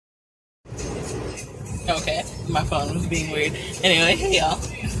Okay, my phone was being weird. Anyway, hey y'all.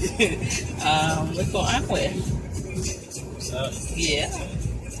 Look what I'm with. What's up? Yeah.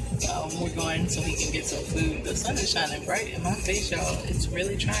 We're going so we can get some food. The sun is shining bright in my face, y'all. It's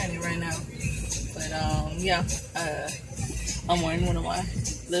really trying it right now. But yeah. I'm wearing one of my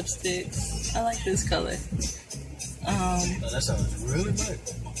lipsticks. I like this color. That sounds really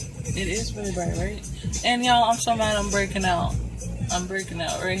bright. It is really bright, right? And y'all, I'm so mad I'm breaking out. I'm breaking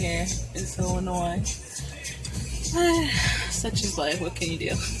out right here. It's so annoying. Such is life. What can you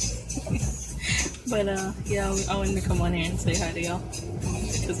do? But yeah, I wanted to come on here and say hi to y'all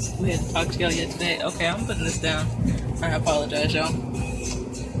because we had to talk to y'all yesterday. Okay, I'm putting this down. I apologize, y'all.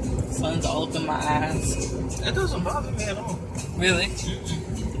 Sun's all up in my eyes. It doesn't bother me at all. Really?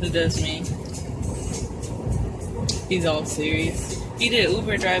 It does me. He's all serious. He did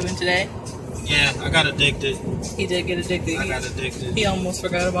Uber driving today. Yeah, I got addicted. He did get addicted. I got addicted. He almost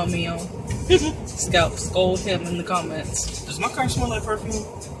forgot about me, y'all. Scold him in the comments. Does my car smell like perfume?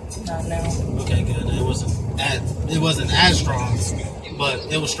 Not now. Okay, good. It wasn't as strong, but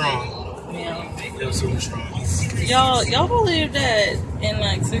it was strong. Yeah. It was super strong. Y'all believe that in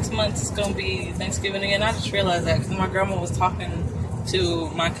like 6 months it's gonna be Thanksgiving again? I just realized that because my grandma was talking to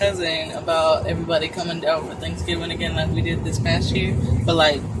my cousin about everybody coming down for Thanksgiving again like we did this past year, but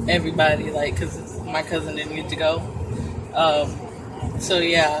like everybody, like, because my cousin didn't get to go. So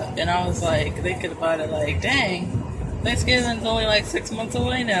yeah, and I was like thinking about it like, dang, Thanksgiving's only like 6 months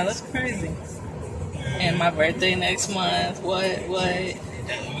away now. That's crazy. And my birthday next month. What?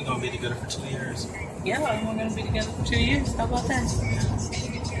 Damn, we're gonna be together for 2 years. Yeah, we're gonna be together for 2 years. How about that?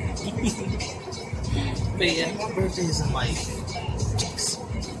 But yeah. My birthday is in like 6.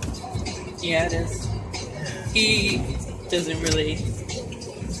 Yeah, it is. Yeah. He doesn't really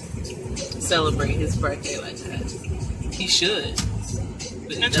celebrate his birthday like that. He should.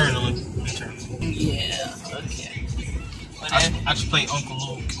 But he Internally. doesn't. Yeah, okay. But I just played Uncle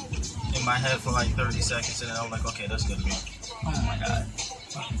Luke in my head for like 30 seconds, and then I'm like, okay, that's good enough. oh my god.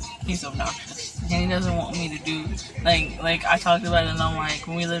 He's obnoxious. And he doesn't want me to do, like I talked about it and I'm like,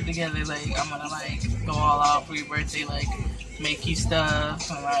 when we live together, like, I'm gonna like go all out for your birthday, like, make you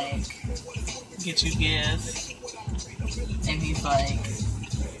stuff and like, get you gifts. And he's like,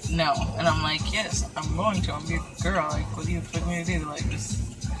 no. And I'm like, yes, I'm going to. I'm your girl. Like, what do you expect me to do? Like, just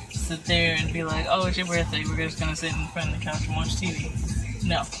sit there and be like, oh, it's your birthday. We're just gonna sit in front of the couch and watch TV.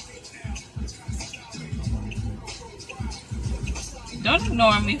 No. Don't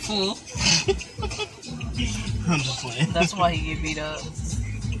ignore me, fool. I'm just playing. That's why he get beat up.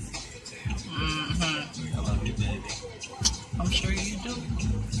 I love you, baby. I'm sure you do.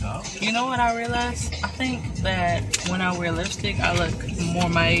 No? You know what I realized? I think that when I wear lipstick, I look more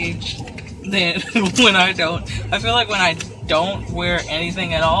my age than when I don't. I feel like when I don't wear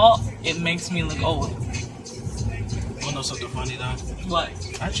anything at all, it makes me look old. Wanna know something funny though? What?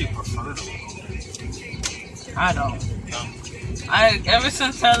 I actually prefer to look older. I don't. No. Ever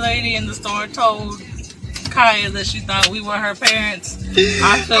since that lady in the store told Kaya that she thought we were her parents,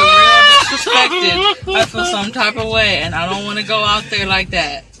 I feel real disrespected. I feel some type of way, and I don't want to go out there like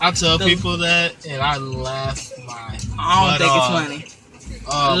that. I tell people that, and I laugh my I don't think butt it's funny.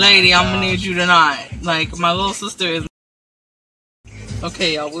 off. Lady, my I'm gonna gosh. need you tonight. Like, my little sister is.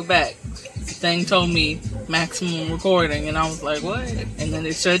 Okay, y'all, we're back. The thing told me maximum recording, and I was like, what? And then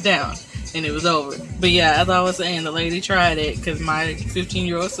it shut down, and it was over. But yeah, as I was saying, the lady tried it, because my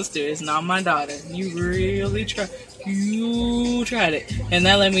 15-year-old sister is not my daughter. You really tried. You tried it. And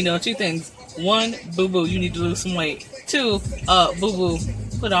that let me know 2 things. 1, boo-boo, you need to lose some weight. 2, boo-boo,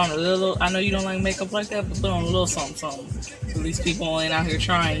 put on a little, I know you don't like makeup like that, but put on a little something. So these people ain't out here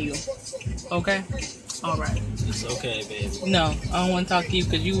trying you. Okay? Alright. It's okay, baby. No, I don't want to talk to you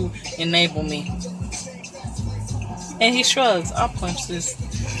because you enable me. And he shrugs. I'll punch this.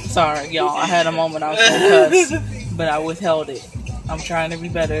 Sorry, y'all. I had a moment I was going to cuss, but I withheld it. I'm trying to be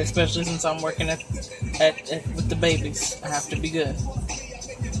better, especially since I'm working at with the babies. I have to be good.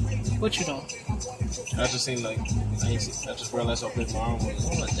 What you doing? I just seen like, I just realized how big my arm was.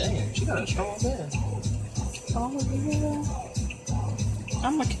 I'm like, damn, she got a strong man. Oh, yeah.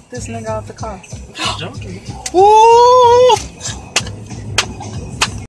 I'm gonna kick this nigga out the car. Junkie. Woo!